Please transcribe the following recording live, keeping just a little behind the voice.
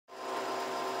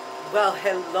Well,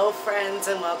 hello friends,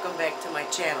 and welcome back to my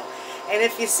channel. And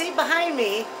if you see behind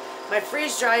me, my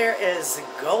freeze dryer is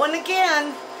going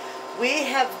again. We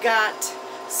have got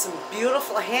some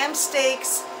beautiful ham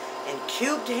steaks and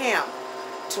cubed ham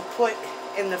to put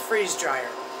in the freeze dryer.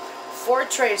 4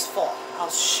 trays full. I'll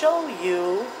show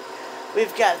you.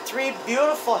 We've got 3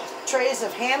 beautiful trays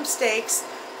of ham steaks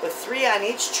with 3 on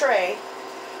each tray.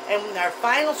 And our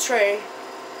final tray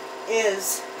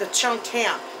is the chunked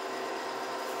ham.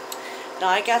 Now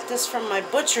I got this from my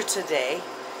butcher today,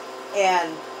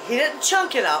 and he didn't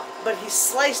chunk it up, but he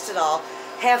sliced it all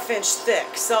 1/2 inch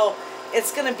thick. So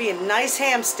it's going to be nice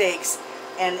ham steaks,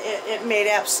 and it made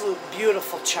absolute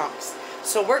beautiful chunks.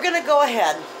 So we're going to go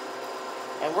ahead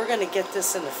and we're going to get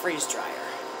this in the freeze dryer.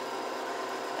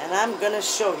 And I'm going to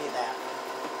show you that.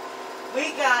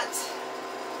 We got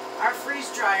our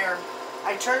freeze dryer.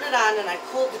 I turned it on and I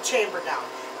cooled the chamber down.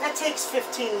 That takes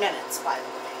 15 minutes, by the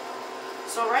way.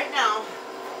 So right now,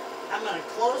 I'm going to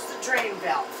close the drain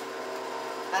valve.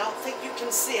 I don't think you can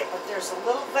see it, but there's a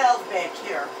little valve back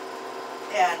here,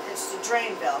 and it's the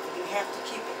drain valve, and you have to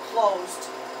keep it closed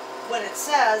when it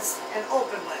says and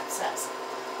open when it says.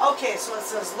 Okay, so it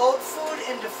says load food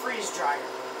into freeze dryer,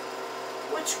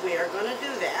 which we are going to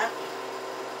do that.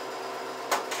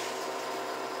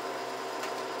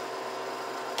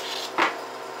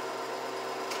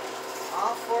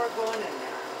 All 4 going in there.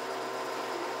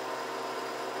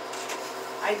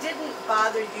 I didn't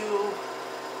bother you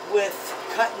with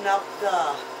cutting up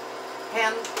the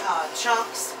ham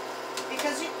chunks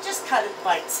because you just cut it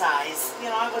bite size. You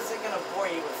know, I wasn't going to bore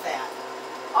you with that.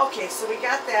 Okay, so we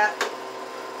got that.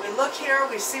 We look here,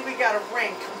 we see we got a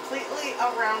ring completely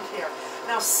around here.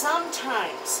 Now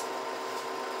sometimes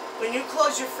when you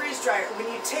close your freeze dryer,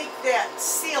 when you take that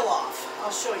seal off,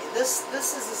 I'll show you. This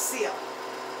is a seal,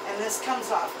 and this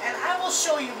comes off. And I will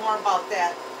show you more about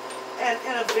that. And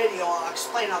in a video, I'll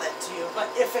explain all that to you. But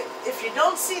if you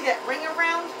don't see that ring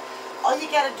around, all you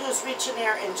got to do is reach in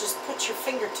there and just put your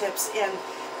fingertips in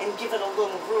and give it a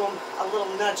little room, a little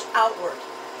nudge outward.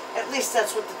 At least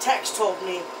that's what the techs told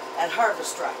me at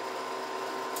Harvest Right.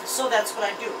 So that's what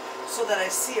I do, so that I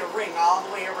see a ring all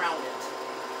the way around it.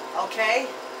 Okay?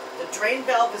 The drain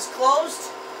valve is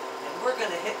closed, and we're going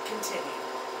to hit continue.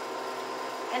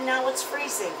 And now it's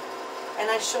freezing. And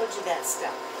I showed you that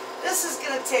step. This is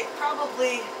going to take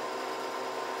probably,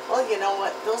 well, you know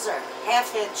what, those are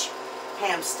 1/2 inch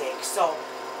ham steaks, so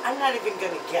I'm not even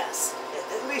going to guess.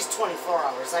 At least 24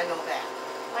 hours, I know that.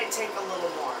 Might take a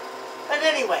little more. But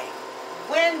anyway,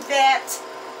 when that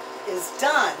is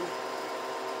done,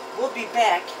 we'll be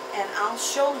back and I'll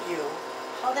show you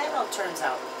how that all turns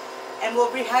out. And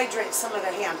we'll rehydrate some of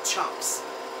the ham chunks.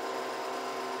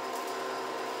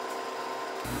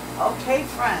 Okay,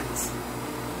 friends.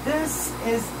 This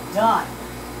is done.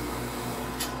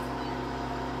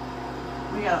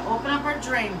 We gotta open up our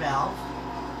drain valve.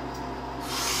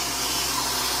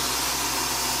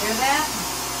 Hear that?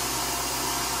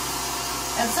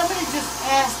 And somebody just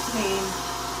asked me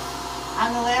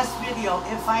on the last video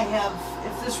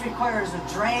if this requires a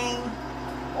drain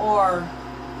or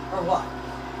what.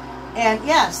 And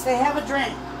yes, they have a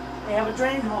drain. They have a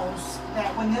drain hose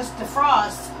that when this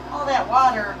defrosts, all that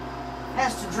water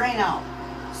has to drain out.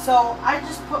 So I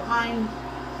just put mine,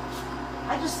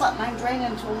 I just let mine drain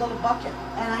into a little bucket,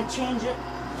 and I change it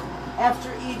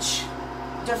after each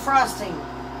defrosting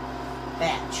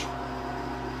batch.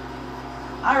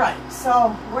 Alright,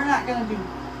 so we're not going to do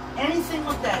anything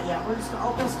with that yet. We're just going to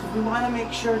open this because we want to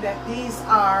make sure that these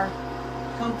are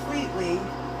completely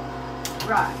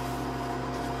dry.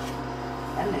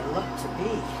 And they look to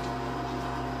be.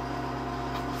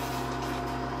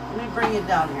 Let me bring it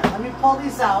down here. Let me pull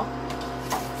these out.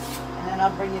 And then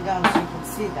I'll bring you down so you can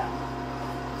see them.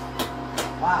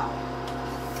 Wow.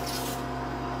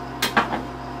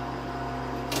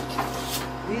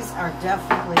 These are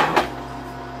definitely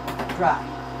dry.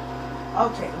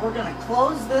 Okay, we're going to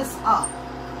close this up.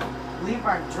 Leave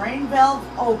our drain valve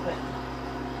open.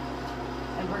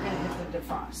 And we're going to hit the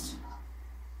defrost.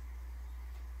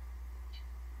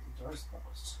 The door's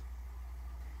closed.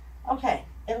 Okay,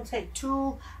 it'll take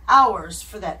 2 hours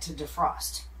for that to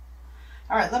defrost.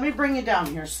 All right, let me bring you down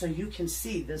here so you can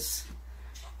see this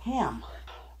ham.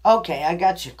 Okay, I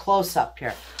got you close up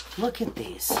here. Look at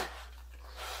these.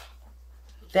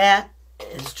 That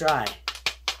is dry.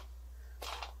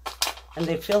 And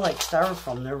they feel like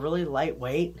styrofoam. They're really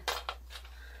lightweight.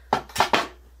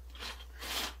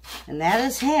 And that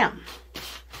is ham.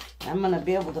 I'm going to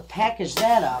be able to package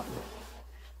that up.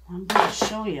 I'm going to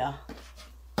show you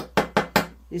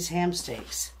these ham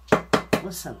steaks.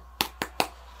 Listen.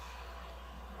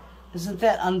 Isn't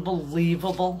that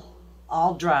unbelievable?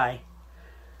 all dry.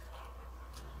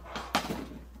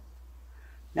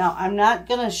 Now, I'm not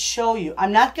going to show you,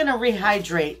 I'm not going to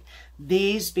rehydrate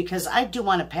these because I do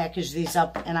want to package these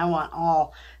up and I want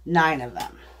all 9 of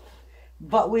them.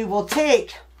 But we will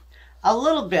take a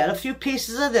little bit, a few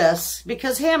pieces of this,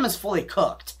 because ham is fully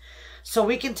cooked. So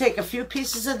we can take a few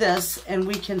pieces of this and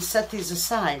we can set these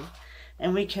aside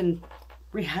and we can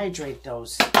rehydrate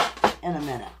those in a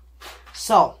minute.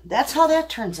 So that's how that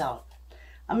turns out.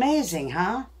 Amazing,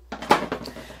 huh?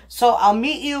 So I'll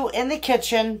meet you in the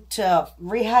kitchen to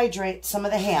rehydrate some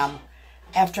of the ham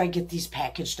after I get these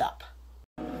packaged up.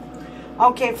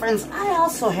 Okay, friends, I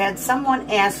also had someone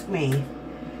ask me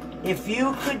if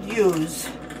you could use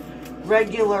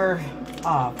regular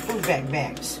food bag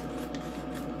bags.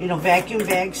 You know, vacuum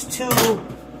bags to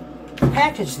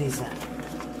package these in.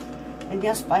 And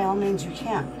yes, by all means you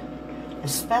can.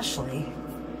 Especially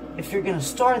if you're going to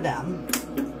store them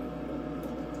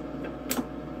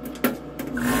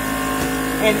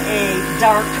in a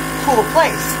dark, cool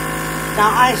place. Now,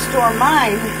 I store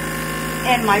mine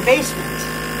in my basement,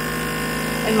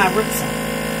 in my root cellar.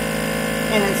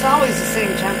 And it's always the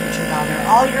same temperature down there.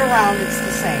 All year round, it's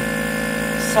the same.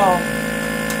 So,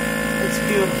 it's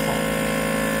beautiful.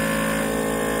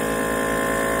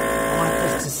 I want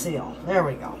this to seal. There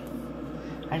we go.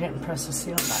 I didn't press the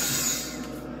seal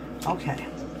button. Okay.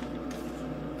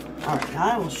 Alright,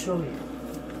 now I will show you.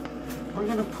 We're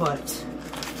going to put...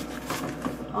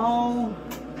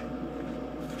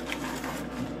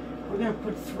 we're going to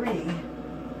put 3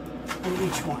 in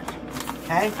each one,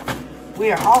 okay?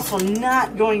 We are also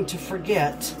not going to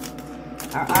forget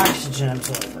our oxygen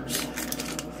absorbers,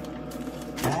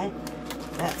 okay?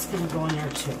 That's going to go in there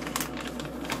too.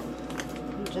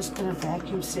 I'm just going to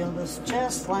vacuum seal this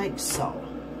just like so.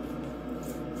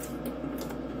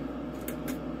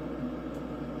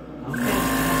 Okay.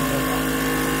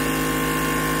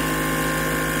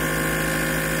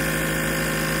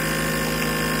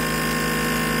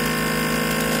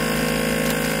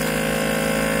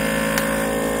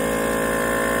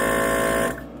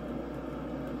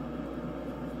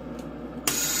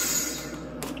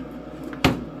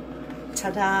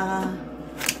 Ta-da!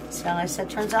 See how nice that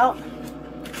turns out?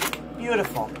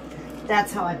 Beautiful.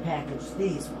 That's how I package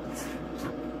these ones.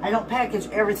 I don't package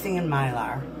everything in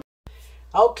Mylar.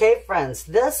 Okay, friends,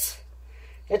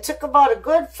 it took about a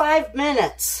good 5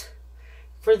 minutes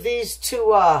for these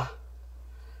to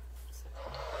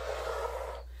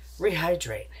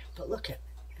rehydrate. But look at it,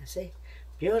 you see?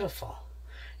 Beautiful.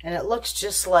 And it looks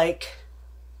just like,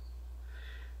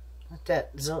 let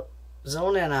that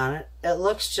zone in on it. It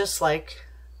looks just like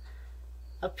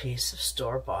a piece of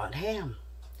store-bought ham.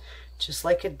 Just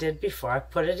like it did before I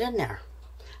put it in there.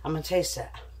 I'm going to taste it.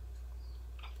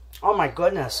 Oh my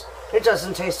goodness. It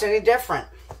doesn't taste any different.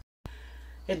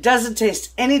 It doesn't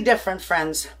taste any different,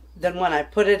 friends, than when I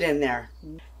put it in there.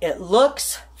 It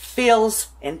looks, feels,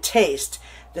 and tastes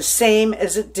the same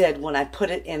as it did when I put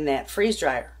it in that freeze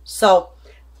dryer. So,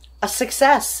 a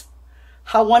success.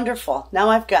 How wonderful. Now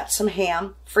I've got some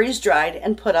ham freeze-dried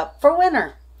and put up for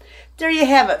winter. There you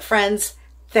have it, friends.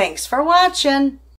 Thanks for watching.